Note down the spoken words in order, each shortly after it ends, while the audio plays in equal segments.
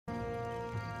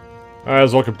Alright,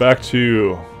 guys, welcome back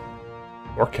to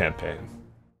Orc Campaign.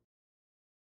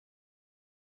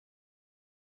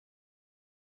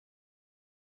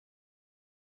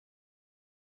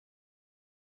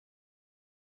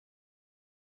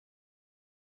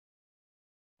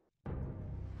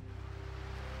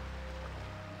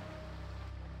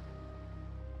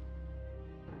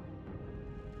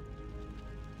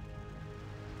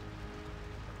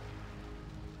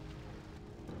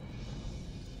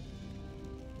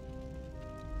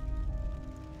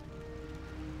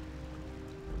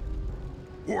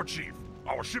 War Chief,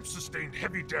 our ship sustained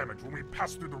heavy damage when we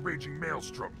passed through the raging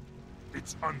maelstrom.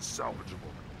 It's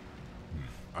unsalvageable.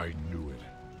 I knew it.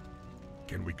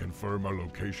 Can we confirm our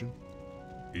location?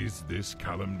 Is this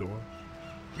Kalimdor?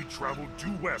 We traveled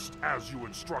due west as you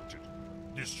instructed.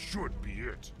 This should be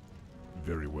it.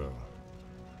 Very well.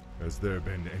 Has there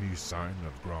been any sign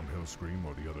of Gromhill Scream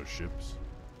or the other ships?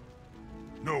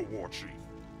 No, War Chief.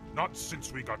 Not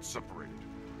since we got separated.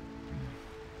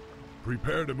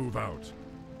 Prepare to move out.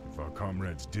 If our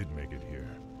comrades did make it here,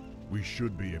 we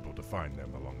should be able to find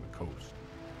them along the coast.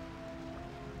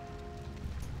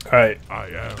 Alright,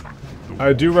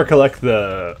 I do recollect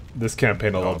this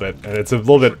campaign a little bit, and it's a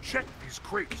little bit... Check these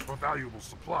crates for valuable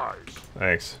supplies.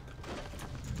 Thanks.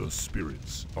 The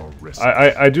spirits are resting.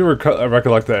 I do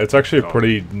recollect that. It's actually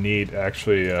pretty neat,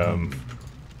 actually,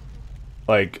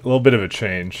 like, a little bit of a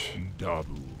change.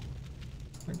 Dabu.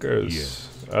 I think there's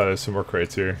some more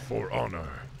crates here. For honor.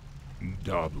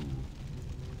 Dabu.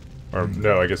 Or,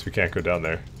 no, I guess we can't go down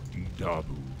there.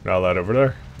 Dabu. Not allowed over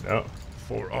there? No.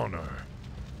 For honor.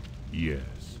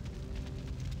 Yes.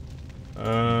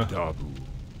 Dabu.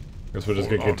 Guess we're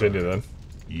just gonna continue then.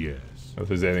 Yes. If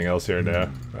there's anything else here now,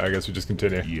 I guess we just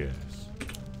continue. Yes.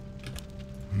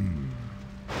 I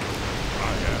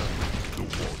am the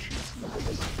War Chief.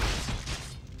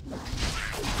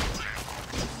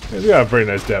 He's got a pretty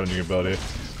nice damaging ability.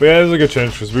 But yeah, it's a good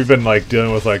change because we've been like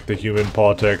dealing with like the human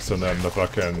politics, and then the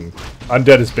fucking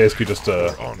undead is basically just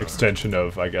a extension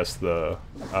of, I guess, the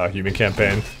human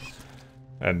campaign.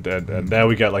 And now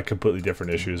we got like completely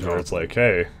different issues where it's like,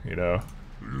 hey, you know,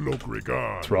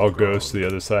 Thrall goes to the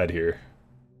other side here.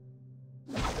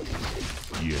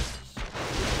 Yes.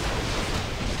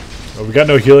 Oh, we got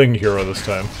no healing hero this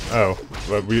time. Oh,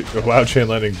 but WoW Chain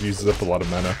Lightning uses up a lot of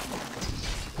mana.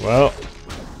 Well,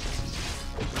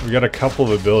 we got a couple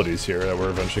of abilities here that we're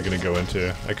eventually going to go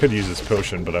into. I could use this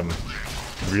potion, but I'm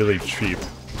really cheap.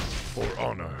 For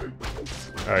honor.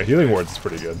 Alright, Healing Wards is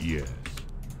pretty good. Yes.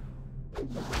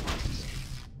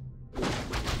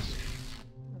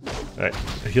 Alright,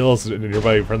 heals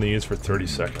nearby friendly units for 30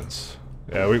 seconds.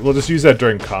 Yeah, we'll just use that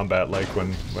during combat, like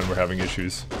when we're having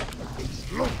issues.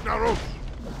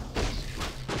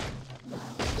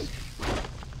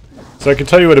 So I can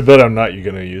tell you what ability I'm not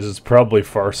going to use. It's probably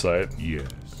Farsight. Yes.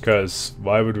 Because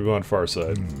why would we want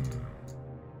Farsight?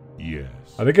 Yes.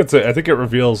 I think it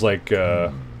reveals like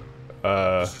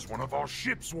This is one of our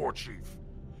ships, War Chief.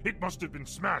 It must have been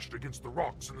smashed against the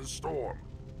rocks in the storm.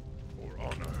 For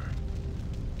honor.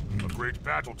 A great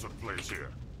battle took place here.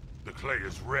 The clay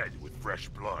is red with fresh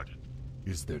blood.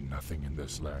 Is there nothing in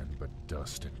this land but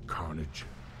dust and carnage?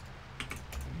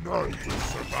 None will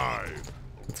survive.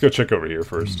 Let's go check over here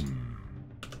first.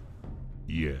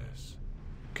 Yes.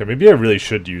 Okay, maybe I really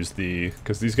should use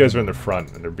because these guys are in the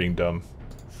front and they're being dumb,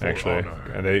 actually,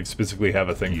 and they specifically have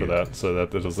a thing for that, so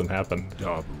that doesn't happen.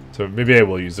 Dabu. So maybe I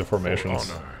will use the formations.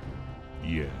 For honor.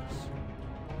 Yes.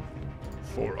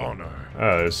 For honor.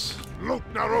 Ah, there's Look,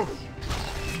 Naros.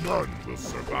 None will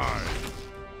survive.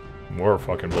 more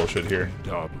fucking bullshit here.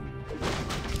 Dabu.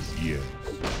 Yes.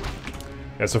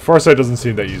 Yeah, so Farsight doesn't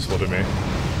seem that useful to me.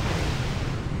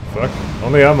 Fuck.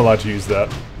 Only I'm allowed to use that.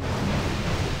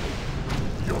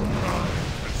 Your time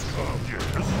has come.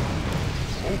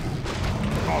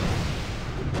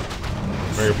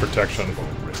 Yes. Mega protection.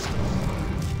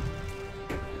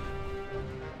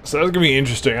 So that's gonna be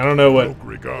interesting. I don't know what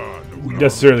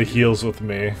necessarily heals with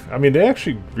me. I mean, they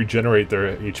actually regenerate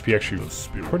their HP actually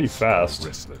pretty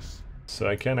fast. So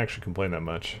I can't actually complain that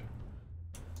much.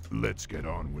 Let's get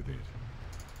on with it.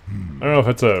 I don't know if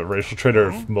it's a racial trait or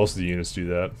if most of the units do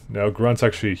that. No, grunts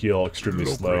actually heal extremely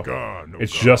slow.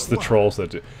 It's just the trolls that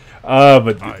do.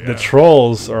 But the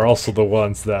trolls are also the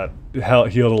ones that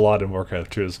healed a lot in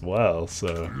Warcraft 2 as well,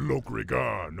 so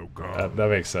that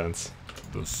makes sense.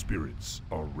 The spirits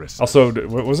are restless. Also,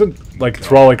 wasn't like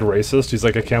Thrall like racist? He's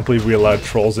like, I can't believe we allowed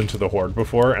trolls into the Horde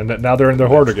before, and that now they're in the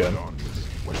Horde again.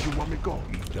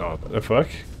 The fuck?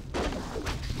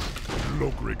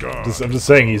 I'm just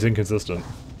saying he's inconsistent.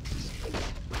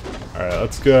 Alright,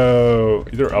 let's go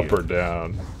either up or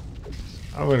down.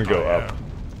 I'm gonna go up.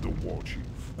 The War Chief.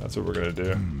 That's what we're gonna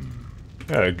do.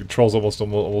 Yeah, the troll's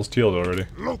almost healed already.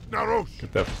 Look, Narosh!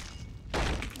 Get that.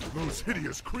 Those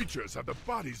hideous creatures have the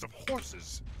bodies of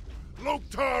horses.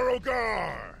 Loktar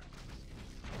Ogar!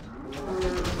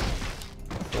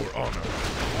 For honor.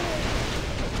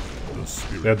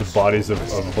 The They have the bodies of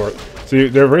horse. See,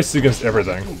 they're racing against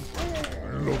everything.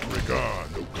 Lokrigar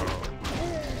Ogar.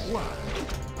 Why?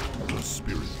 The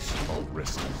spirits are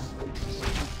restless.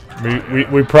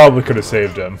 We probably could have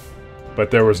saved him, but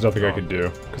there was nothing I could do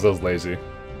because I was lazy.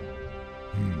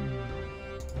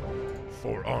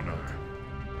 For honor.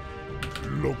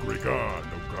 Lokrigar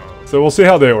Ogar. So we'll see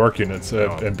how the orc units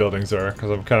and buildings are,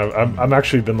 because I'm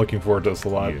actually been looking forward to this a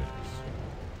lot. Yes.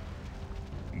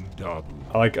 Dabu.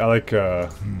 I like or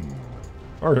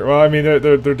well, I mean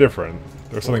they're different.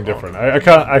 They're something different.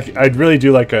 I really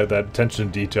do like that attention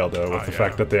to detail though, with the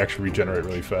fact that they actually regenerate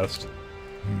really fast.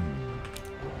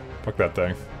 Fuck that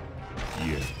thing.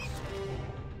 Yes.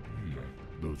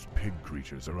 Those pig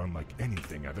creatures are unlike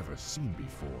anything I've ever seen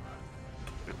before.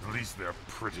 At least they're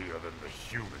prettier than the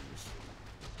humans.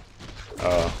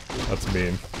 That's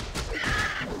mean.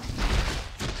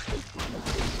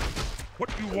 What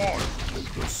do you want?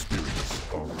 The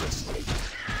spirits are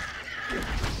restless.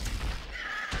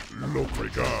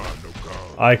 Lokrigar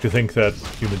Ogar. I like to think that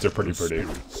humans are pretty.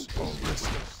 Spirits are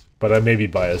restless. But I may be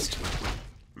biased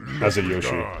as a Yoshi.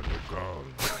 Lokrigar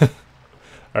Ogar.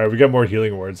 Alright, we got more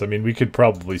healing words. I mean, we could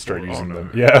probably start using them.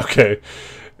 Yeah, okay.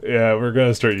 Yeah, we're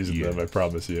gonna start using them, I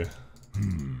promise you.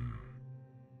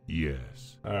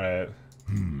 Yes. Alright.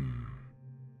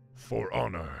 For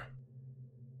honor.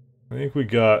 I think we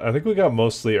got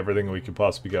mostly everything we could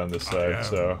possibly get on this side,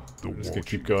 so I'm just gonna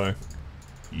keep going.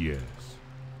 Yes.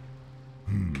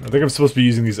 I think I'm supposed to be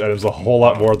using these items a whole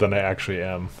lot more than I actually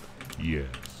am. Yes.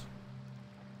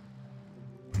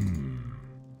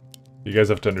 You guys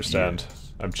have to understand.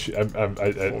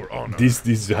 Yes.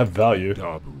 These have value.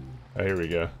 Dabu. Oh, here we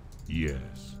go.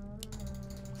 Yes.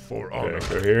 For honor. Okay,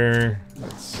 go here.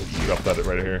 Let's drop that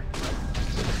right here.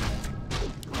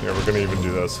 Yeah, we're gonna even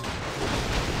do this.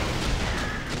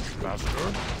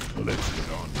 Master, let's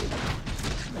get on.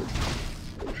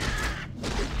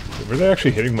 Were they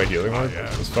actually hitting my healing ward?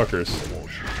 Those fuckers.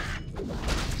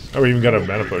 Oh, we even got a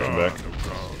mana potion back.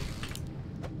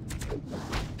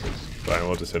 Fine,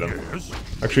 we'll just hit him.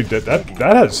 Actually, that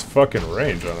has fucking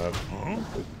range on it.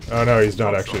 Oh no, he's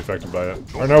not actually affected by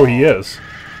it. Or no, he is.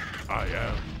 I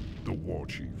am the war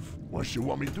chief. What you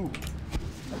want me to do?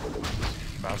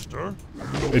 Master?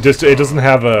 It doesn't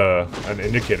have an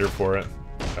indicator for it.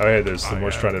 Oh yeah, there's some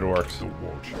more stranded orcs. The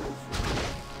war chief.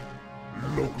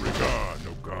 Lokrigar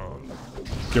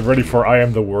Ogar. Get ready for I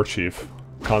am the war chief.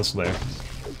 Constantly.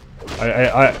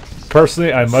 I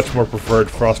personally, I much more preferred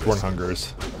Frostborn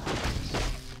Hungers.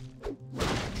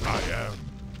 I am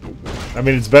the war. I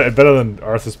mean, it's better than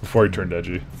Arthas before he turned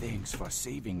edgy. Thanks for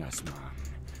saving us, man.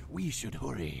 We should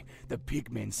hurry. The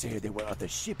pigmen say there were other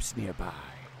ships nearby.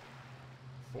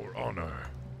 For honor.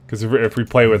 Because if we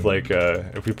play with like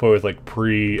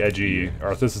pre-edgy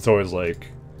Arthas, it's always like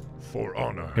For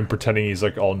honor. him pretending he's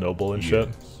like all noble and shit.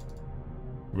 Yes.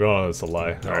 We all know it's a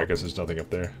lie. Alright, I guess there's nothing up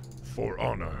there. For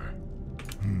honor.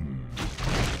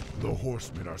 The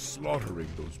horsemen are slaughtering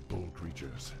those bull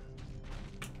creatures.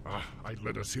 I'd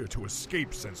led us here to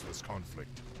escape senseless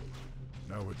conflict.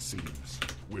 Now it seems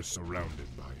we're surrounded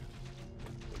by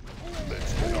it.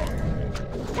 Let's get on.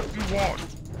 What do you want?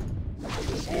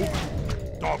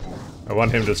 Dabu. I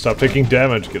want him to stop taking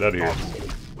damage. Get out of here.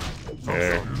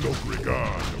 There.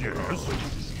 Lokrigar.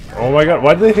 Yes? Oh my god,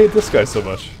 why do they hate this guy so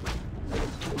much?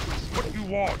 What do you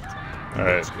want?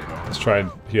 Alright, let's try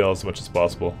and heal as much as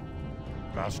possible.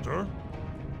 Master?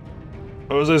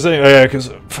 What was I saying? Oh yeah,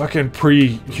 because fucking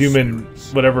pre-human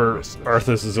whatever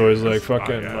Arthas is always like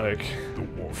fucking like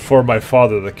for my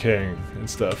father the king and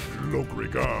stuff.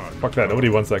 Lokrigar. Fuck that, nobody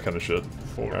wants that kind of shit.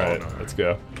 For Alright, honor. let's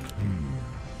go.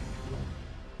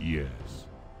 Yes.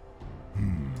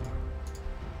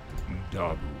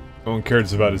 Dabu. No one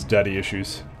cares about his daddy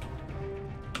issues.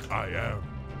 I am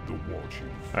the war chief.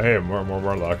 I have more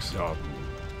warlocks. Dabu.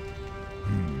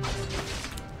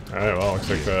 Alright, well looks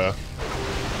like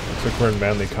we're in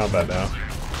manly combat now.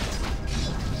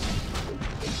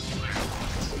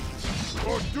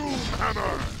 For doom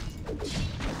hammer.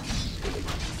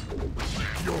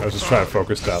 I was just trying to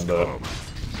focus down the.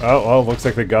 Oh, well, looks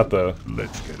like they got the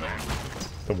Let's get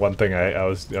on. one thing I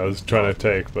was trying to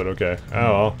take, but okay.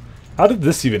 Oh well. How did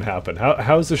this even happen?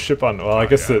 How is the ship on? Well, I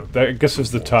guess I guess it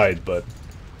was the tide, but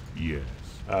Yes.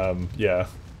 yeah.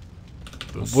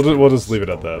 The We'll just leave it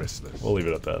spirits at are that. restless. We'll leave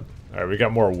it at that. All right, we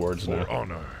got more awards For now.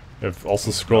 honor. We have also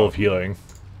scroll of healing.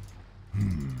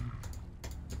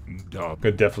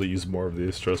 Could definitely use more of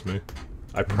these, trust me.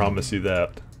 I promise you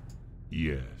that.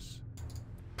 Yes.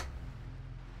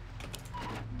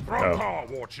 Thrumkar,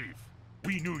 War Chief.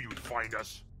 We knew you'd find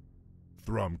us.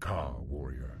 Thrumkar,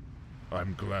 warrior.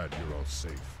 I'm glad you're all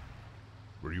safe.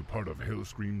 Were you part of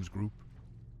Hillscream's group?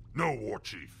 No, War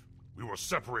Chief. We were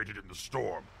separated in the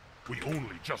storm. We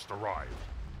only just arrived.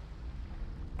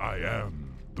 I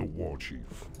am the War Chief.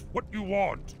 What you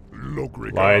want?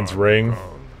 Lokrigar. Lion's Ring.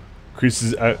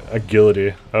 Increases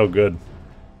agility. Oh, good.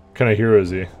 What kind of hero is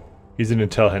he? He's an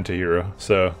Intelligente hero,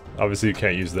 so obviously you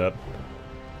can't use that.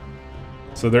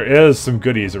 So there is some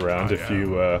goodies around if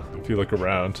you look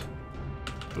around.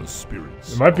 The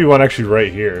spirits. There might be one actually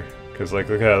right here, because like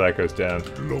look how that goes down.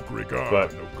 Lokrigar.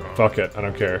 But fuck it, I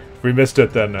don't care. If we missed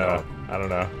it, then I don't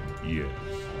know. Yes.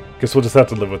 Guess we'll just have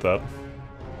to live with that.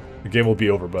 The game will be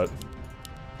over, but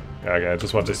yeah, okay, I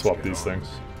just want to swap these things.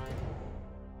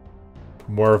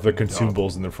 More of the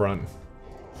consumables in the front.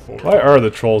 Why are the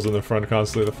trolls in the front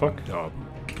constantly? The fuck?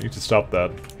 You need to stop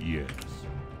that. Yes.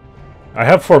 I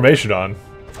have formation on.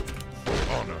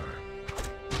 Honor.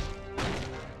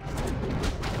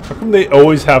 How come they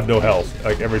always have no health?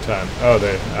 Like every time. Oh,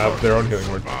 they have their own healing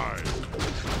word.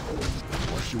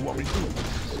 What you want me to do?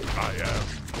 I am.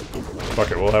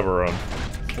 Fuck it, we'll have our own.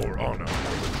 For honor.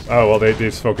 Oh, well, they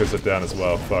just focus it down as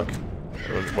well. Fuck.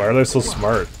 Why are they so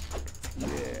smart?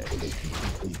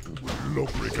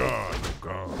 Lokrigar,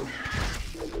 Lokar.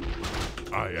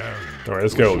 I am. Alright,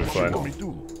 this guy will be fine.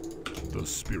 The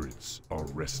spirits are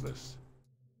restless.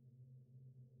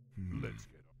 Let's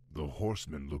get up. The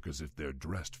horsemen look as if they're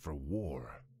dressed for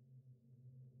war.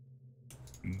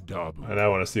 Dabu. And I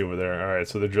want to see over there. Alright,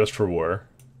 so they're dressed for war.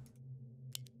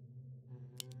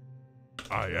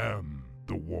 I am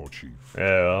the War Chief.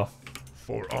 Yeah, well,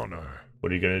 For honor.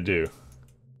 what are you gonna do?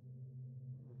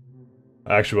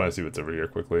 I actually want to see what's over here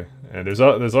quickly. And there's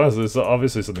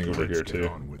obviously something over here too.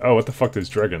 Oh, what the fuck? There's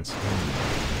dragons.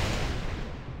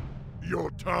 Your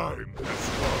time has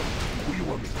come. What do you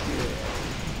want me to do?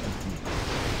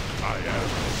 I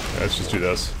am. Let's just do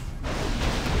this.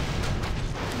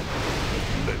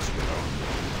 Let's get on.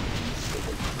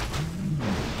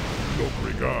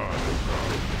 Lokrigar,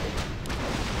 Lokar.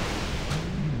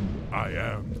 I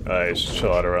am. Alright, just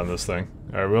chill out around this thing.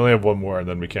 Alright, we only have one more and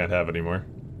then we can't have any more.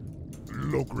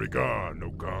 Lokrigar,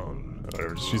 Nogal.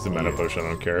 Whatever, just use the mana potion, I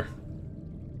don't care.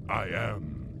 I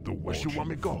am the War Chief. Where you want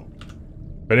me to go?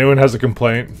 If anyone has a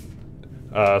complaint,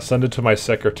 send it to my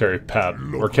secretary, Pat.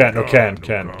 Or Ken. No, Ken.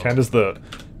 Ken is the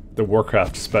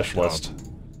Warcraft specialist.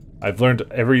 I've learned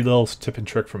every little tip and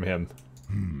trick from him.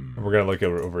 And we're gonna look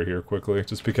over here quickly,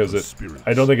 just because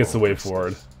I don't think it's the way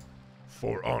forward.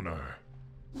 For honor.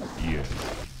 Yes.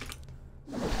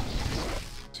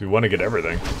 So we want to get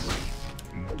everything.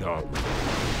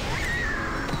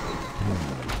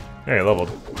 Hey, leveled.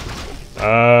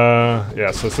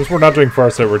 Yeah, so since we're not doing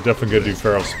Farsight, we're definitely gonna do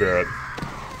Feral Spirit.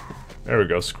 There we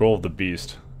go, Scroll of the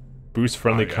Beast. Boost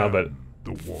friendly combat,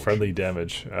 friendly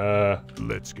damage.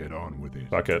 Let's get on with it.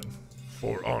 Fuck it.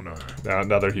 For honor.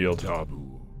 Now they're healed.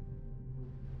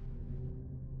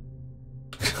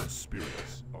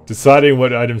 Deciding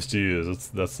what items to use,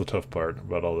 that's the tough part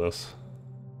about all this.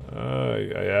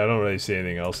 Yeah, I don't really see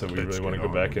anything else that we really want to go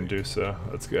back and do, so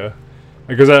let's go.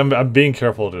 Because I'm being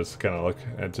careful to just kind of look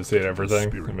and to see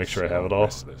everything and make sure I have it all.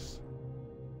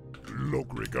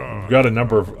 We've got a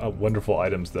number of wonderful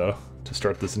items though to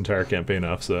start this entire campaign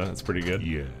off, so that's pretty good.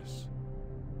 Yes.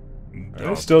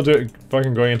 I'm still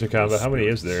fucking going into combat. How many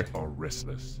is there?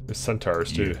 Restless. There's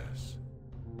centaurs too. Yes.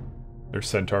 They're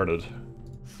centaured.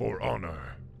 For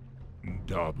honor.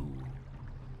 Dabu.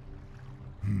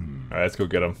 Alright, let's go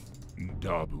get them.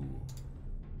 Dabu.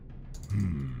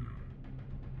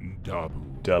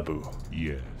 Dabu. Dabu.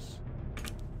 Yes.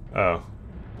 Oh.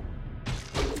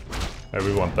 Hey,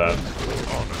 we want that.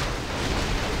 Honor.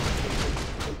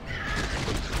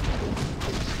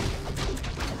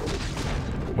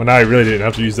 Well, now I really didn't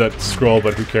have to use that scroll,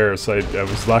 but who cares? I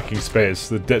was lacking space.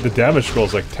 The damage scroll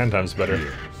is like 10 times better.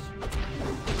 Yes.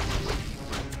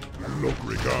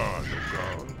 Lokrigar,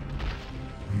 Lokar.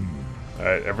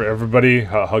 Alright, everybody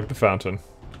hug the fountain.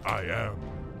 I am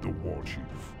the War Chief.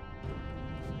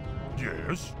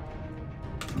 Yes?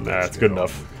 Nah, it's good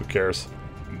enough. Who cares?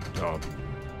 Dabu.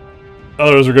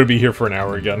 Others are going to be here for an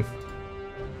hour again.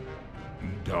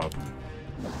 Dabu.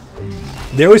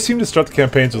 They always seem to start the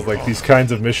campaigns with like these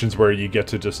kinds of missions where you get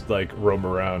to just like roam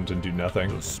around and do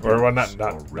nothing. Or well, not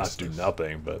do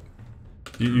nothing, but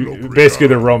you basically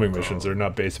they're roaming missions. They're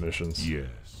not base missions. Yes.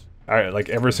 Alright, like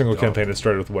every single campaign has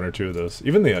started with one or two of those.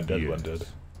 Even the Undead one did.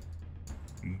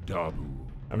 Dabu.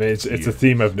 I mean, it's a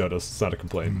theme I've noticed. It's not a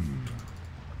complaint.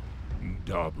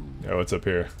 Dabu. Oh, what's up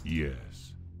here?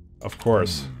 Yes. Of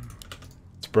course.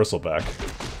 It's Bristleback.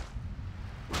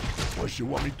 What you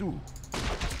want me to do?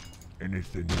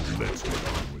 Anything you let's get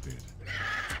on with it.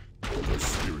 The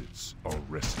spirits are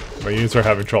restless. My units are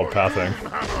having trouble pathing.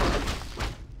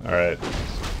 Alright.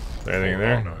 Anything in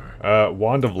there?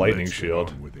 Wand of Lightning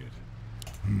Shield.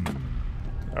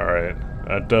 Alright.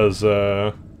 That does,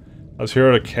 allows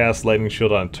hero to cast Lightning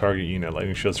Shield on target unit.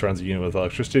 Lightning Shield surrounds a unit with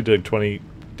electricity, doing 20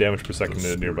 damage per second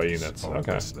to nearby units.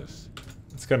 Okay.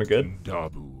 That's kinda good.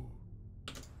 Dabu.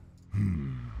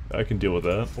 I can deal with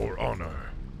that. For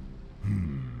honor.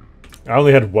 I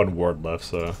only had one ward left,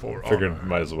 so I For figured honor.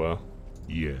 might as well.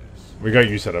 Yes. We got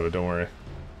use out of it, don't worry.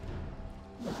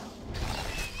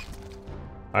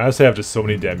 I honestly have just so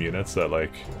many damn units that,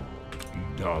 like,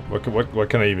 Dabu. what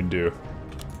can I even do?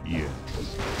 Yes.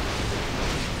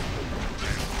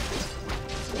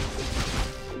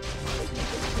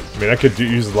 I mean, I could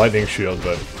use the Lightning Shield,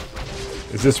 but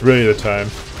is this really the time?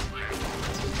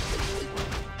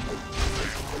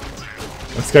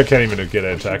 This guy can't even get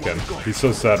an attack in. He's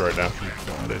so sad right now.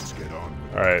 Let's get on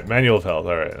with it. Alright, Manual of Health.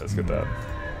 Alright, let's get that.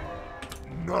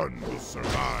 None will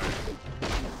survive.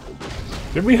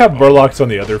 Didn't we have Murlocs on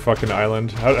the other fucking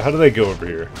island? How do they go over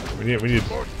here? We need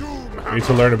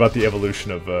to learn about the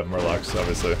evolution of Murlocs,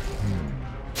 obviously.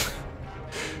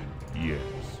 Yes.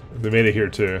 They made it here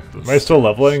too. Am I still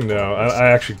leveling? No, I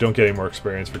actually don't get any more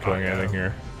experience for killing anything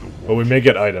here. But we may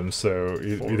get items, so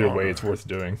either way it's worth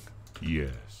doing.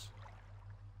 Yes.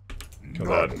 Kill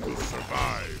None that. will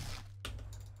survive.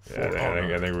 Yeah,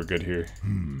 I think we're good here.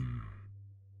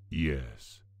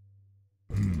 Yes.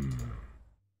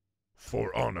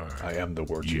 For honor. I am the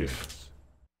war chief.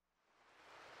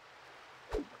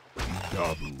 Yes.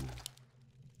 Dabu.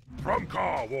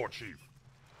 Drumcar, War Chief.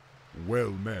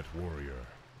 Well met, warrior.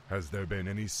 Has there been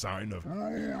any sign of...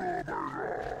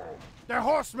 The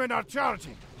horsemen are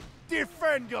charging.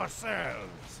 Defend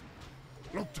yourselves.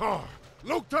 Loktar!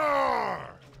 Loktar!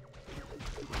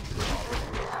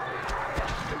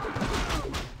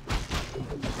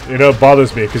 You know, it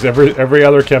bothers me because every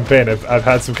other campaign I've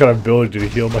had some kind of ability to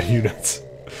heal my units,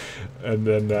 and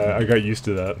then I got used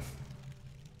to that.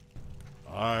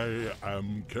 I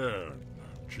am Cairn,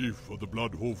 chief of the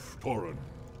Bloodhoof Tauren.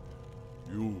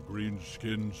 You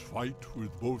greenskins fight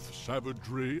with both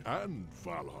savagery and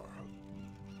valor.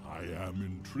 I am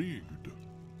intrigued.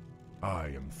 I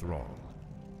am Thrall,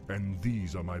 and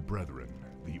these are my brethren,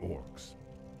 the orcs.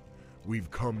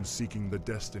 We've come seeking the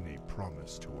destiny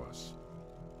promised to us.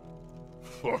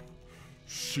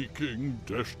 Seeking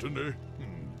destiny?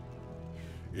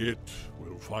 It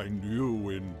will find you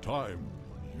in time,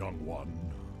 young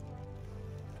one.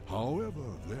 However,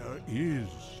 there is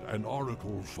an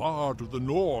oracle far to the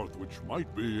north which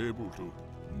might be able to...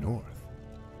 North?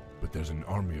 But there's an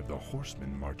army of the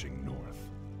horsemen marching north.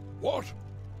 What?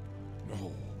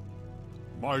 No.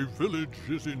 My village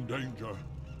is in danger.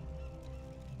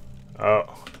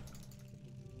 Oh.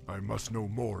 I must know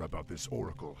more about this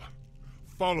oracle.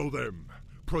 Follow them.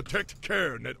 Protect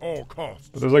Cairn at all costs.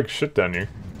 But there's like shit down here.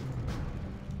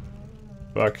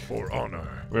 Fuck. For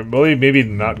honor. Will he maybe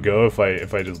not go if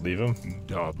I just leave him?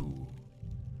 Dabu.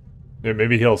 Yeah,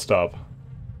 maybe he'll stop.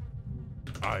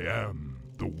 I am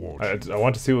the war I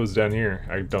want to see what was down here.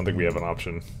 I don't think we have an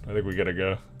option. I think we gotta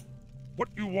go. What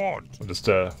you want? We'll just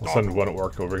we'll send one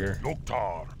orc over here.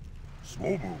 Loktar.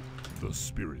 Swobu. The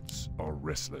spirits are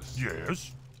restless.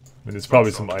 Yes. I mean, there's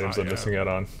probably some items I'm missing out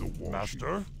on. The war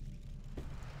Master.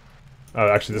 Oh,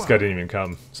 actually, this guy didn't even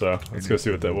come. So let's go see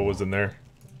what was in there.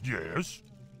 Yes.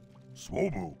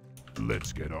 Swobu.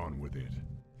 Let's get on with it.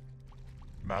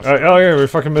 Master. Oh yeah, we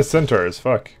fucking missed centaurs.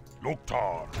 Fuck.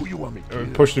 Loktar. Who you want me to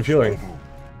Pushed and feeling.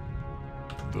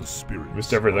 The spirits.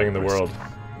 Missed everything in the are world.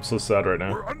 restless. I'm so sad right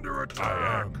now. We're under attack.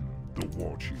 I am the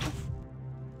war chief.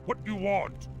 What you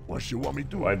want? What you want me to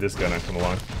do? Why'd this guy not come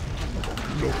along?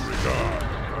 No regard.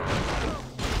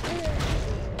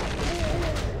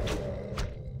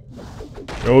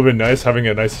 It would have been nice having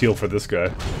a nice heal for this guy.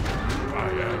 I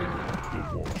am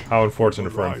the war chief. How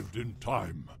unfortunate for him. Arrived in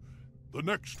time. The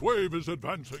next wave is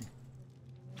advancing.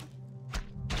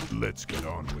 Let's get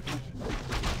on with it.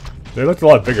 They looked a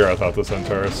lot bigger, I thought, the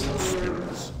centaurs.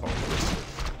 Spirits are restless.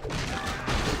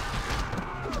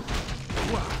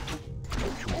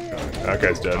 That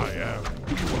guy's dead. I am.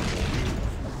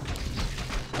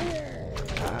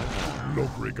 No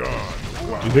regard.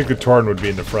 You'd think the Tauren would be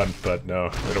in the front, but no,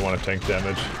 they don't want to tank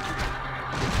damage.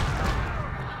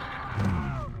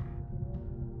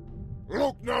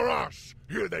 Look, Narash!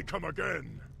 Here they come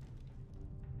again!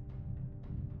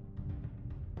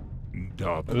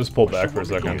 I just pulled back for a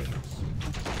second.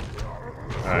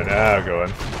 Alright, now go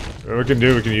in. What we can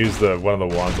do, we can use the one of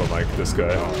the wands on like this guy.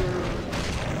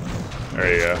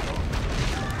 There you go.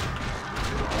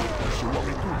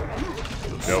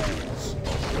 Nope.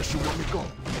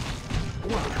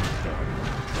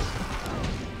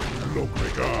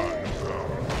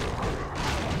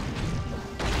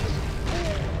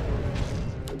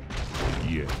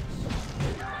 Yes.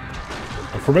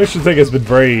 The formation thing has been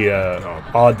very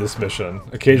odd this mission.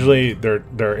 Occasionally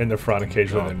they're in the front,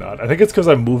 occasionally they're not. I think it's because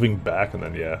I'm moving back and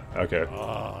then yeah. Okay.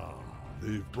 Ah,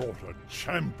 they've brought a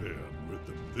champion with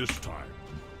them this time.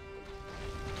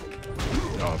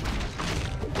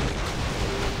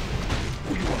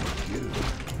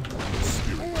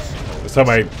 This time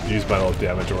I use my little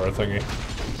damage aura thingy.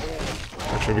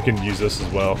 Actually, we can use this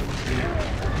as well.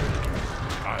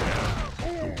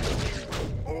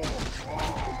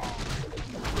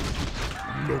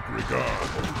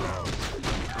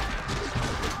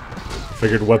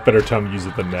 Figured what better time to use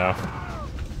it than now.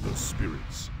 The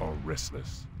spirits are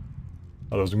restless.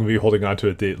 Otherwise, I'm going to be holding on to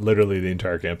it literally the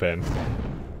entire campaign.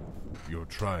 Your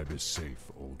tribe is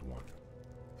safe, Old One.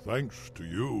 Thanks to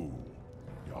you,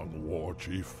 young war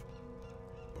chief.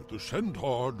 But the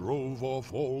centaur drove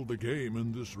off all the game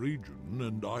in this region,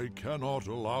 and I cannot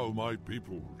allow my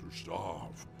people to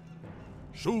starve.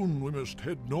 Soon we must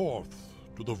head north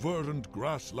to the verdant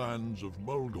grasslands of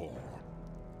Mulgore.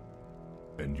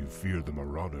 And you fear the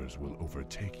marauders will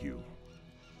overtake you?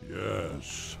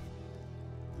 Yes.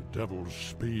 The devil's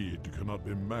speed cannot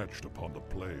be matched upon the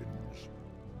plains.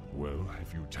 Well,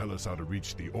 if you tell us how to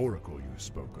reach the oracle you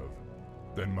spoke of,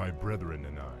 then my brethren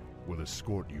and I will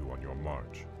escort you on your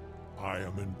march. I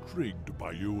am intrigued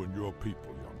by you and your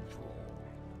people, young thrall.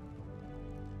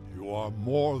 You are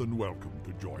more than welcome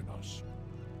to join us.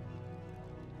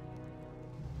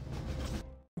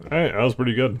 Alright, that was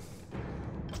pretty good.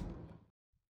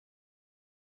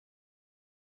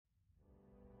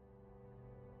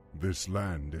 This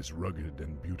land is rugged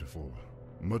and beautiful,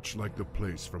 much like the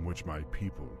place from which my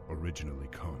people originally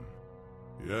come.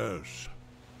 Yes.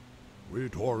 We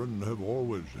Tauren have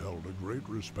always held a great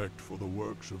respect for the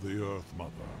works of the Earth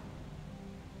Mother.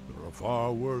 There are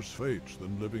far worse fates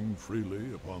than living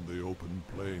freely upon the open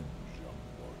plains, young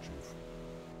war chief.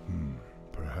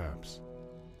 Perhaps.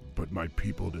 But my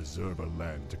people deserve a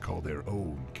land to call their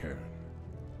own, Cairn.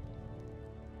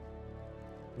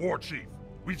 War Chief,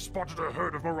 we've spotted a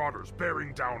herd of marauders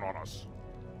bearing down on us.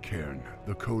 Cairn,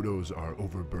 the Kodos are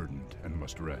overburdened and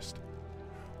must rest.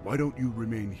 Why don't you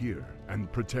remain here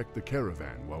and protect the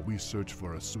caravan while we search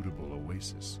for a suitable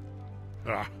oasis?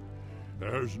 Ah,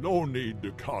 there's no need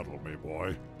to coddle me,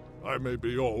 boy. I may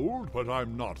be old, but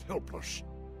I'm not helpless.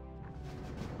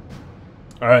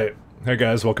 Alright. Hey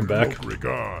guys, welcome back.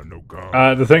 No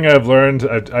The thing I've learned,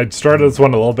 I started this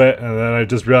one a little bit, and then I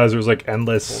just realized there was like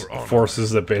endless forces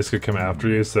that basically come after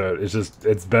you, so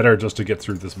it's better just to get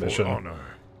through this mission.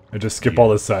 And just skip all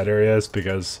the side areas,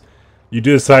 because you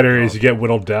do the side areas, you get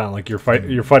whittled down. Like you're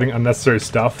fighting unnecessary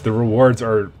stuff. The rewards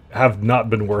have not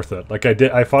been worth it. Like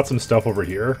I fought some stuff over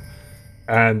here,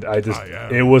 and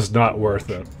it was not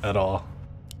worth it at all.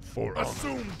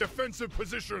 Assume defensive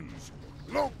positions.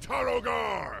 Lok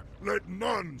Tarogar, let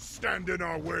none stand in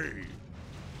our way.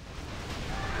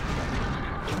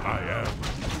 I am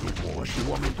the war. What you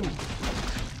want me to do?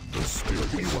 The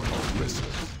spirit we want to listen.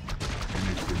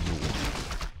 Anything you want.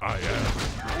 I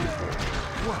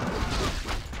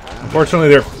am. Unfortunately,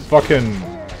 they're fucking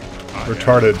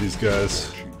retarded, these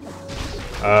guys.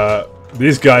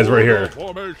 These guys right here.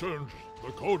 Formations.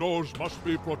 The Kodos must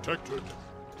be protected.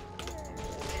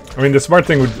 I mean, the smart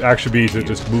thing would actually be to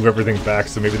just move everything back,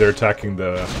 so maybe they're attacking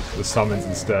the summons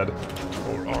instead.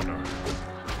 For honor.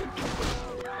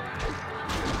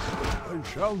 They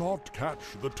shall not catch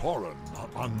the Tauren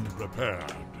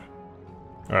unprepared.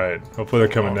 Alright, hopefully they're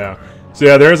coming now. So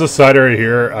yeah, there is a side area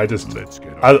here.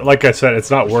 Like I said, it's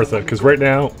not worth it, because right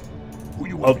now,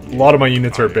 a lot of my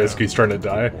units are basically starting to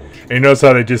die. And you notice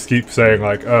how they just keep saying,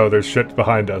 like, oh, there's shit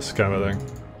behind us, kind of thing.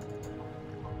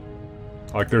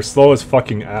 Like, they're slow as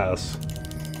fucking ass.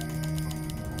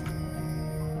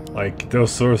 Like, they're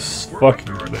so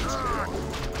fucking...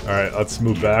 Alright, let's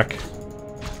move back.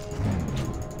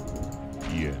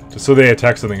 Yeah. Just so they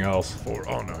attack something else. For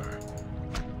honor.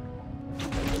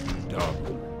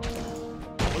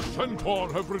 The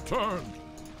Centaur have returned.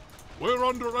 We're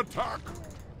under attack.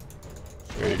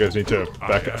 Yeah, you guys need to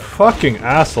back up. Fucking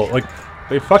asshole. Like,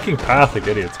 they fucking pathic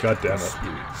idiots, god damn it.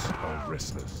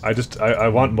 I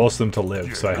want most of them to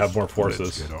live, so I have more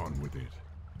forces.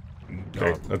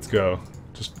 Okay, let's go.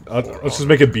 Let's just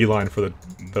make a beeline for the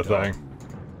thing.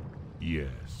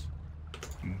 Yes.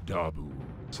 Dabu.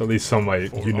 So at least some of my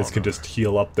units can just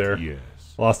heal up there. Yes.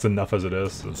 Lost enough as it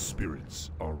is. The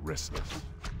spirits are restless.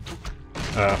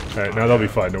 Alright, now they'll be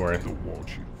fine, don't worry. The war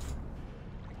chief.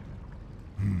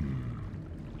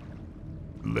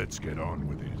 Let's get on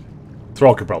with it.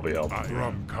 Thrall could probably help.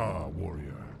 From Ka,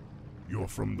 warrior. You're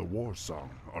from the war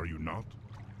song, are you not?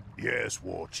 Yes,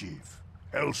 War Chief.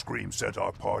 Hellscream sent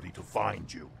our party to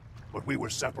find you, but we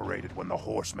were separated when the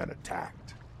horsemen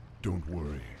attacked. Don't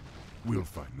worry. We'll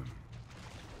find them.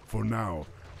 For now,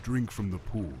 drink from the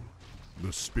pool.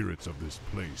 The spirits of this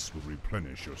place will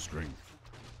replenish your strength.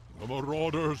 The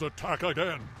marauders attack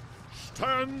again.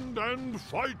 Stand and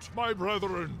fight, my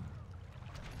brethren.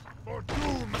 For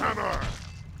Doomhammer!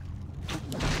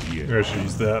 Yeah. I should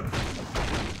use that.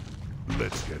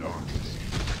 Let's get on with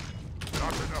it.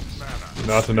 Not enough mana.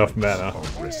 Not enough mana.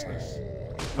 Are restless.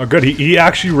 Oh, good. He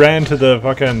actually ran to the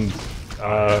fucking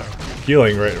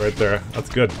healing right there. That's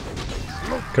good.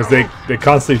 Because they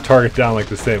constantly target down like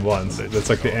the same ones. It's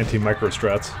like the anti-micro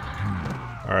strats.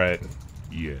 Alright.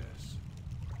 Yes.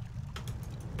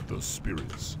 The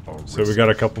spirits are So we got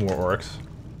a couple more orcs.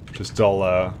 Just all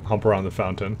hump around the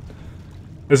fountain.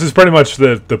 This is pretty much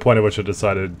the point at which I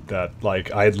decided that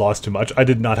like I had lost too much. I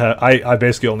did not have I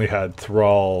basically only had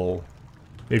Thrall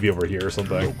maybe over here or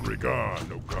something.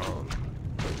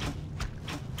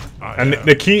 And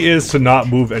the key is to not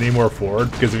move any more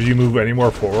forward, because if you move any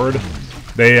more forward,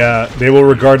 they will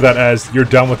regard that as you're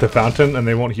done with the fountain and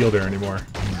they won't heal there anymore.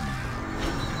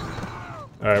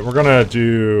 Alright, we're gonna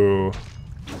do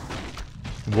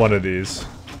one of these.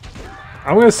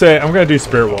 I'm gonna do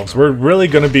Spirit Wolves. We're really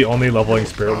gonna be only leveling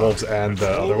Spirit Wolves and the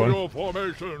other one. Your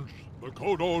formations. The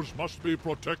Kodos must be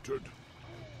protected.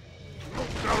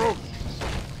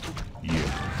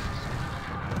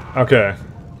 Okay.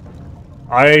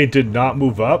 I did not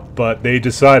move up, but they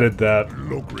decided that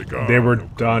they were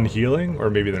done healing, or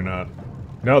maybe they're not.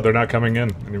 No, they're not coming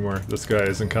in anymore. This guy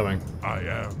isn't coming. I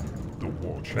am the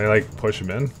war chief. They like push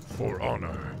him in. For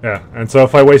honor. Yeah, and so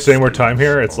if I waste any more time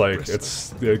here, it's like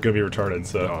it's gonna be retarded.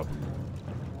 So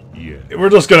Yeah. we're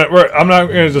just gonna. I'm not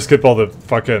gonna just skip all the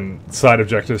fucking side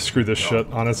objectives. Screw this shit.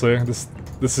 Honestly, this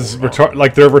is retarded.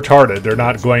 Like they're retarded. They're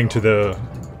not going to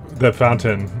the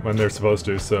fountain when they're supposed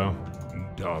to. So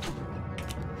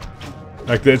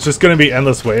like it's just gonna be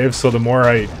endless waves. So the more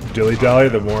I dilly dally,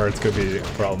 the more it's gonna be a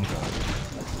problem.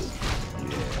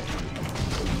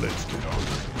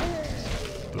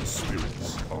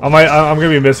 I'm gonna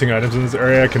be missing items in this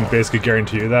area. I can basically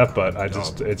guarantee you that, but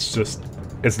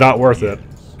it's not worth it.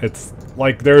 It's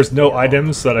like there's no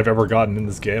items that I've ever gotten in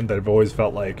this game that I've always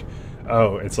felt like,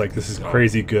 oh, it's like this is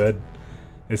crazy good.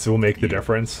 This will make the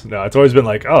difference. No, it's always been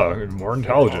like, oh, more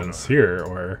intelligence here,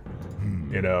 or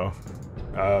you know,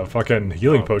 fucking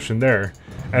healing potion there.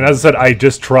 And as I said, I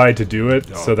just tried to do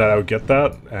it so that I would get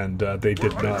that, and they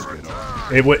did not.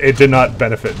 It did not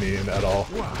benefit me at all.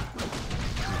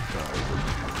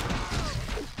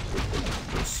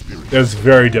 It was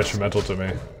very detrimental to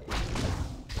me.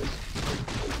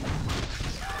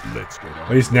 At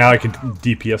least now I can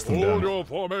DPS them Hold down. your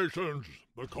formations.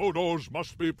 The Kodos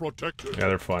must be protected. Yeah,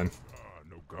 they're fine.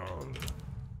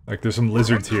 Like, there's some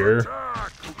lizards here.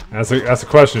 That's the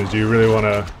question, is do you really want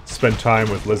to spend time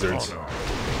with lizards?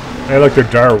 Hey, look, they're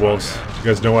dire wolves. You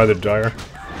guys know why they're dire?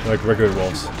 They're like regular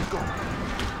wolves.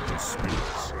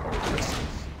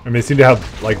 And they seem to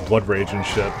have, like, blood rage and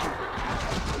shit.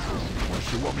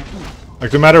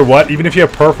 Like, no matter what, even if you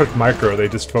have perfect micro, they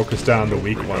just focus down the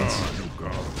weak ones.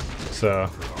 So...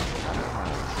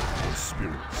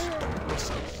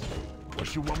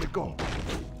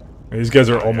 these guys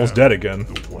are almost dead again.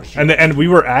 And we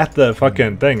were at the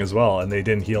fucking thing as well, and they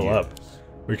didn't heal up.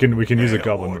 We can use a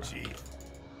goblin.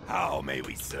 How may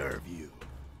we serve you?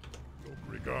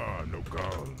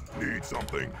 Need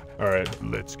something. Alright.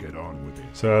 Let's get on with it.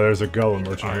 So there's a goblin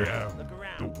merchant I here. am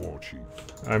the war chief.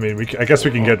 I mean, I guess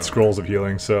we can get scrolls of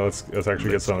healing, so let's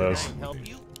actually get some of those.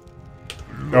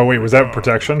 Oh wait, was that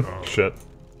protection? Shit.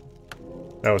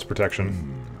 That was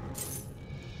protection.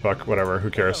 Fuck, whatever, who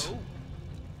cares?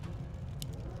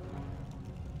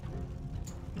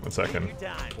 1 second.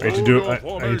 I need to do it.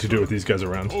 I need to do it with these guys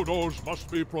around. Kodos must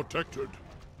be protected.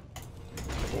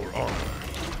 For honor.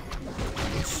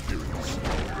 The spirits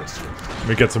are restless. Let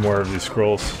me get some more of these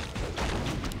scrolls.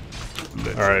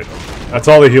 Alright. That's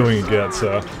all the healing you get,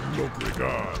 so.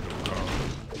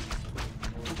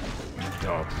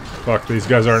 Fuck, these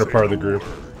guys aren't a part of the group.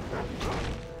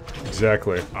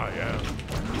 Exactly. I am.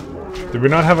 Did we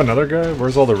not have another guy?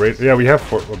 Where's all the raid? Yeah, we have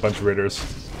a bunch of raiders.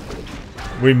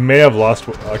 We may have lost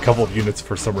a couple of units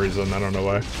for some reason. I don't know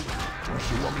why.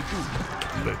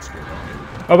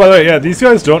 Oh, by the way, yeah, these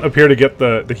guys don't appear to get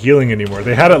the healing anymore.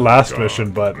 They had it last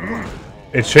mission, but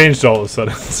it changed all of a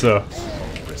sudden, so...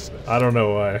 I don't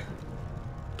know why.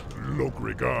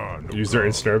 Use their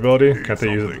ensnare ability? Can't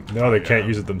they use it? No, they can't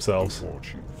use it themselves.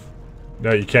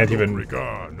 No, you can't even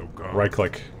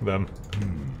right-click them.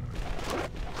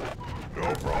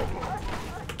 No problem.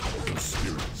 The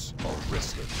spirits are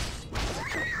restless.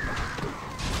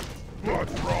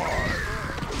 Let's ride.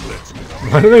 Let's get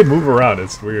on. Why do they move around?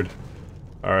 It's weird.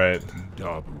 Alright.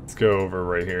 Dabu. Let's go over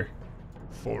right here.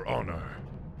 For honor.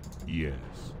 Yes.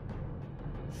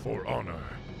 For honor.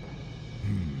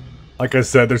 Like I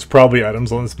said, there's probably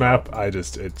items on this map.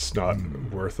 It's not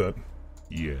worth it.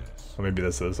 Yes. Or maybe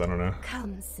this is, I don't know.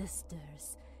 Come,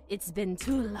 sisters. It's been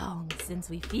too long since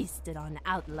we feasted on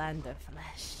Outlander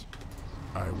flesh.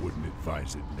 I wouldn't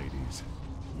advise it, ladies.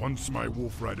 Once my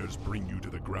wolf riders bring you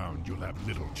to the ground, you'll have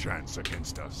little chance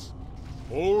against us.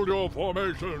 Hold your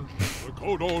formations. The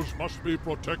Kodos must be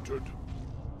protected.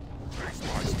 Face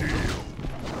my steel.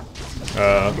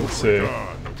 Let's see.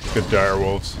 Let's get dire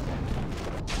wolves.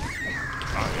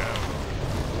 I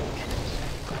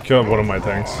Killed one of my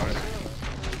things.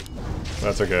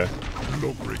 That's okay. am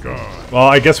no regard. Well,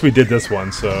 I guess we did this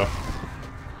one, so...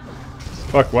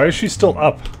 Fuck, why is she still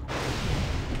up?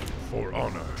 For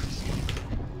honor.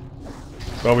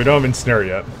 Well, we don't have ensnare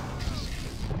yet.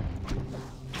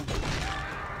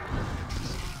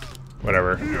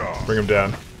 Whatever. Bring him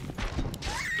down.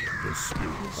 The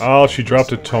spirits. Oh, she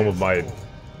dropped a Tome of Might.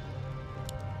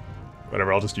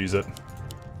 Whatever, I'll just use it.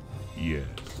 Yes.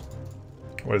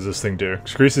 What does this thing do?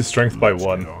 Increases strength by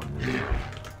 1.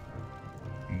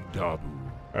 Dabu.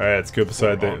 Alright, let's go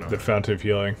beside the Fountain of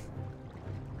Healing.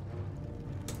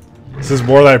 This is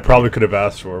more than I probably could have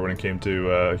asked for when it came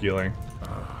to healing.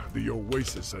 The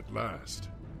oasis at last.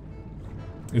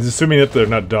 He's assuming that they're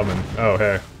not dumb and... Oh,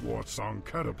 hey. What's on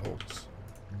catapults?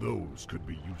 Those could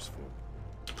be useful.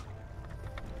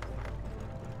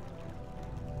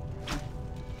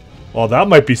 Well, that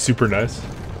might be super nice.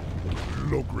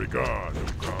 Look regard,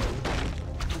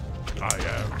 I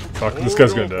am. Fuck, this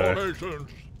guy's gonna die. Formations.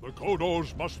 The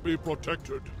Kodos must be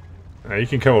protected. You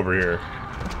can come over here.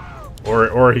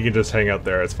 Or he can just hang out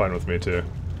there, it's fine with me too.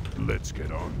 Let's get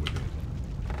on with it.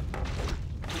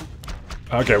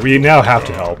 Okay, we now have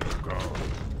to help.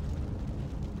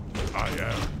 I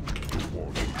am the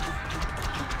warrior.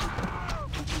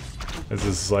 This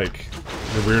is like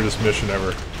the weirdest mission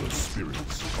ever. The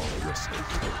spirits are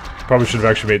restless. Probably should have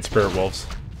actually made spirit wolves.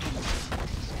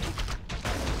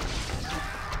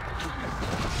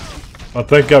 Oh,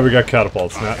 thank God we got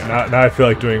catapults. Now I feel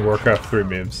like doing Warcraft 3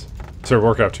 memes. Sorry,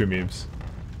 Warcraft 2 memes.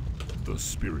 The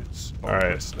spirits are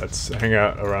Alright, restless. let's hang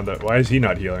out around that. Why is he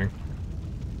not healing?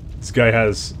 This guy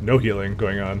has no healing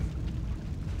going on.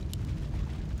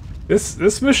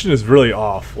 This mission is really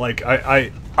off. Like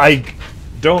I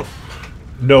don't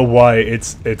know why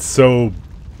it's so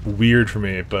weird for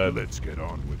me, but Let's get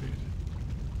on with it.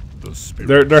 The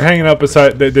spirits they're hanging out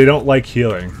beside. They don't like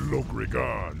healing. Look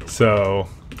regard. So,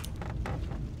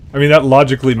 I mean that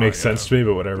logically makes sense to me,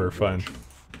 but whatever, fine.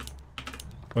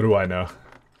 What do I know?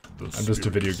 I'm just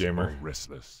a video gamer.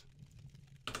 Restless.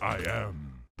 I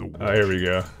am the Ah, here we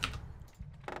go.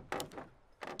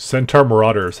 Centaur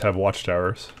Marauders have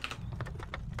watchtowers.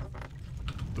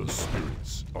 The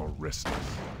spirits are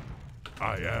restless.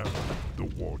 I am the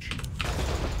war chief.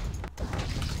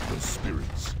 The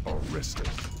spirits are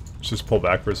restless. Let's just pull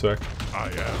back for a sec. I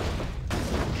am.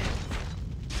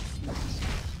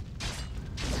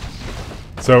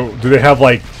 So, do they have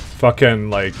like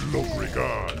fucking like? No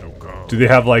regard, no God. Do they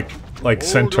have like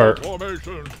centaur? Hold your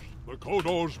formations. The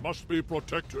Kodos must be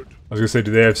protected. I was gonna say,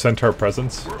 do they have centaur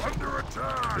presence? We're under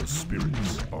attack! The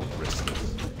spirits are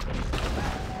restless.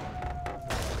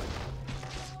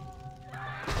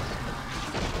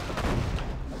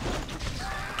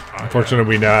 Unfortunately,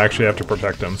 we now actually have to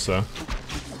protect them. So,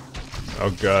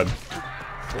 oh god.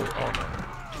 For honor.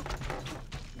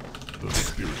 The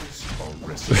spirits are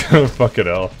restless. Fucking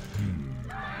hell.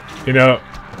 You know,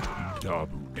 Dabu.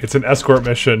 it's an escort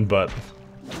mission, but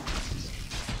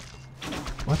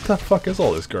what the fuck is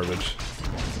all this garbage?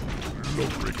 No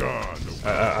regard, no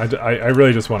I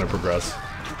really just want to progress.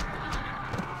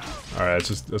 All right,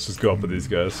 let's just go up with these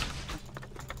guys.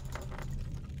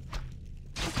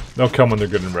 They'll come when they're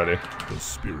good and ready. The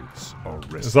spirits are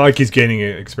restless. It's not like he's gaining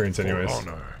experience For anyways.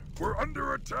 honor. We're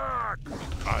under attack!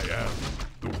 I am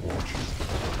the war chief.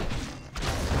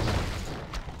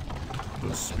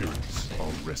 The spirits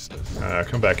are restless.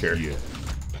 Come back here. Yeah.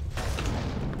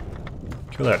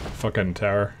 Kill that fucking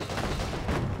tower.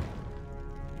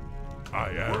 I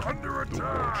am We're under the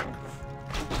war attack!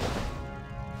 chief.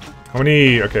 How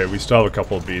many? Okay, we still have a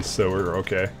couple of beasts, so we're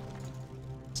okay.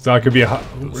 It's not gonna be a.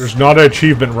 There's not an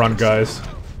achievement run, guys.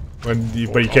 But you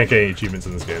can't get any achievements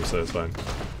in this game, so it's fine.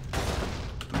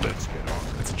 Let's get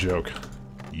on. It's a joke.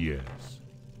 Yes.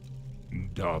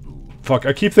 Dabu. Fuck,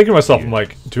 I keep thinking to myself, I'm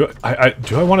like, do I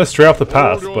want to stray off the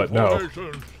path? Hold your But no.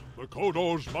 formations. The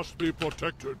Kodos must be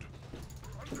protected.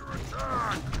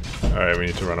 Alright, we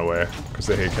need to run away, because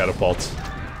they hate catapults.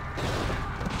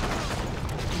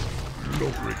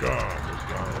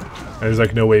 And there's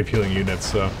like no way of healing units,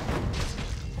 so...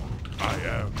 I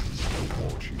am the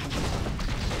war chief.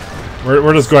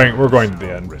 We're going to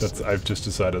the end. I've just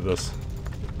decided this.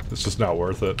 It's just not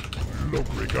worth it.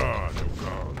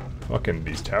 Fucking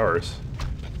these towers.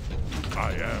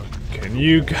 I am. Can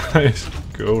you guys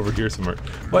go over here somewhere?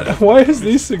 What? Why is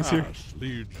these things here? Pass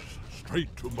leads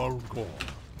straight to Mulgore.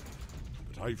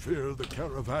 But I fear the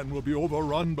caravan will be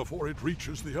overrun before it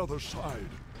reaches the other side.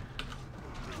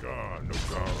 I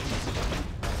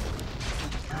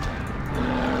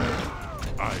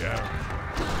am.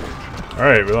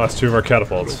 Alright, we lost 2 of our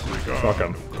catapults. Fuck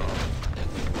them.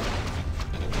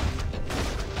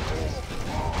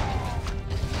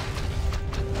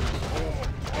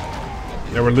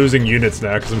 Yeah, we're losing units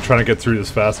now because I'm trying to get through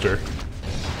this faster.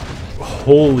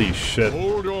 Holy shit.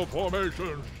 Hold your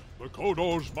formations. The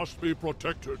Kodos must be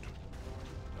protected.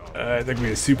 I think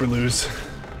we super lose.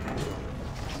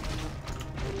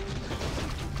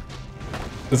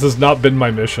 This has not been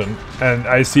my mission, and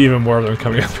I see even more of them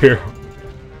coming up here.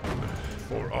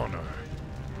 For honor.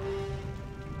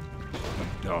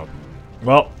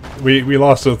 Well, we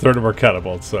lost a third of our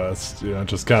catapults, so it's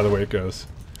just kind of the way it goes.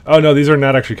 Oh no, these are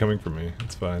not actually coming from me.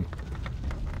 It's fine.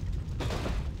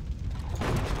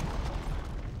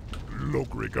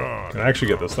 Can I actually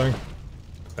get this thing?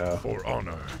 Yeah. For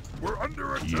honor. We're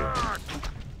under attack!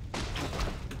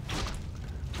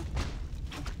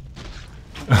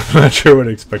 I'm not sure what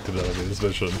I expected out of this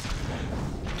mission.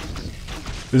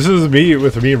 This is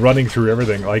me running through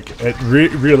everything. Like,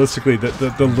 realistically,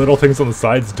 the little things on the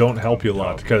sides don't help you a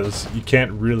lot, because you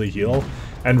can't really heal.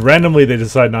 And randomly they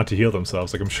decide not to heal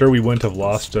themselves. Like, I'm sure we wouldn't have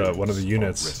lost one of the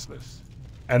units.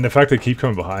 And the fact they keep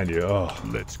coming behind you, oh.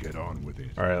 Let's get on with it.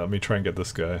 Alright, let me try and get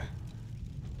this guy.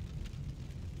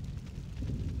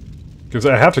 Because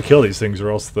I have to kill these things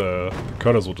or else the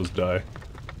Kodos will just die.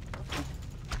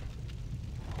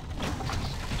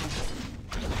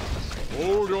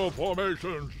 Hold your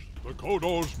formations. The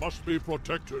Kodos must be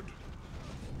protected.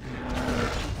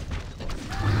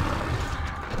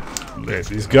 Okay,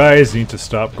 these guys need to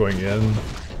stop going in.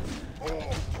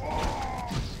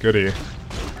 Goody.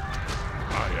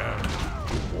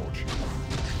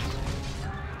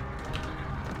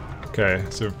 Okay,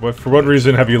 so for what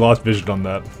reason have you lost vision on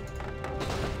that?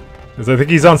 Because I think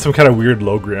he's on some kind of weird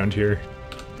low ground here.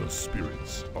 The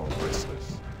spirits are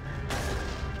restless.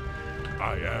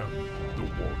 I am the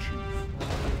war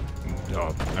chief.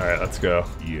 Alright, let's go.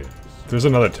 Yes. There's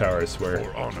another tower, I swear.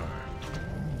 For honor.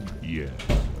 Yes.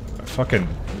 Fucking...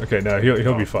 Okay, no,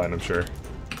 he'll be fine, I'm sure.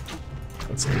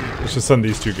 Let's just send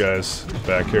these 2 guys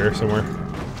back here somewhere.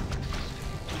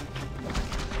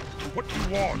 What do you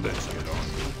want? Let's get on.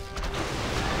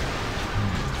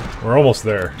 We're almost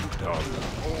there.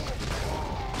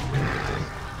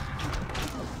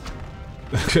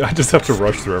 I just have to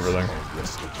rush through everything.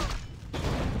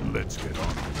 Let's get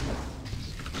on.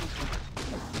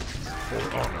 For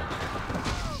honor.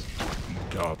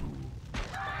 Dabu.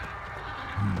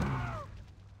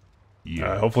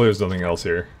 Yeah. Hopefully there's nothing else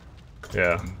here.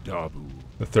 Yeah. Dabu.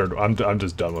 The third. I'm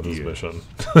just done with this mission.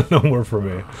 No more for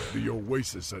me. The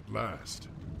oasis at last.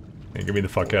 Hey, get me the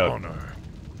fuck out. Honor.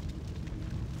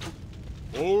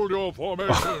 Hold your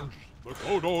formations. The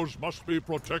Kodos must be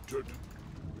protected.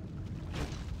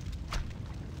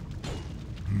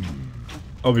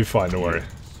 I'll be fine, don't worry.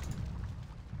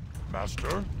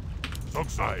 Master?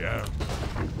 I am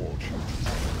the war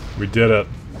chief. We did it.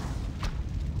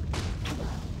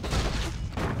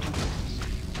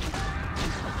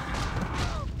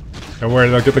 Don't worry,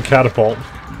 they'll get the catapult.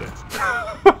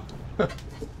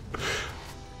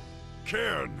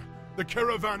 Cairn! The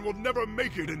caravan will never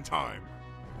make it in time!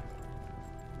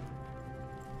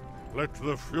 Let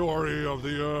the fury of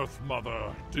the Earth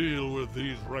Mother deal with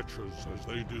these wretches as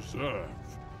they deserve.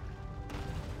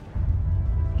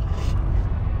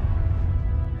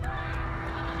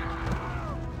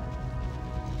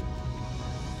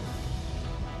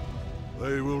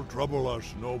 They will trouble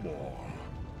us no more.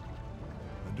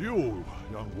 And you,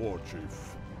 young war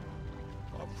chief,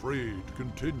 are free to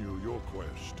continue your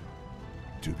quest.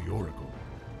 To the Oracle.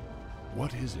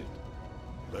 What is it?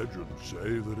 Legends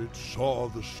say that it saw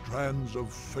the strands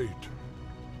of fate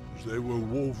as they were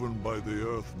woven by the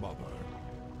Earth Mother.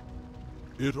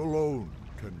 It alone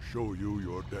can show you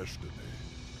your destiny.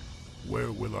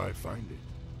 Where will I find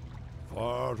it?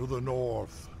 Far to the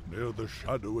north, near the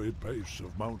shadowy base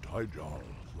of Mount Hyjal,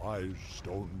 lies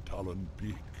Stone Talon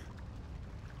Peak.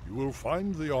 You will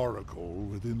find the oracle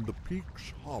within the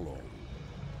peak's hollow.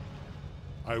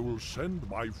 I will send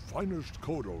my finest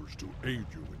Kodos to aid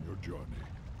you in your journey.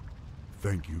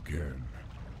 Thank you, Cairn.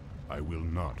 I will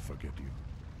not forget you.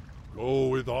 Go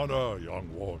with honor, young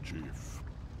war chief.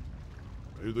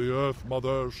 May the Earth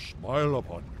Mother smile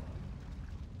upon you.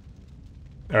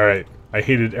 Alright, I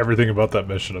hated everything about that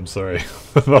mission, I'm sorry.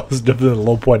 That was definitely the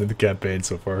low point in the campaign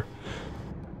so far.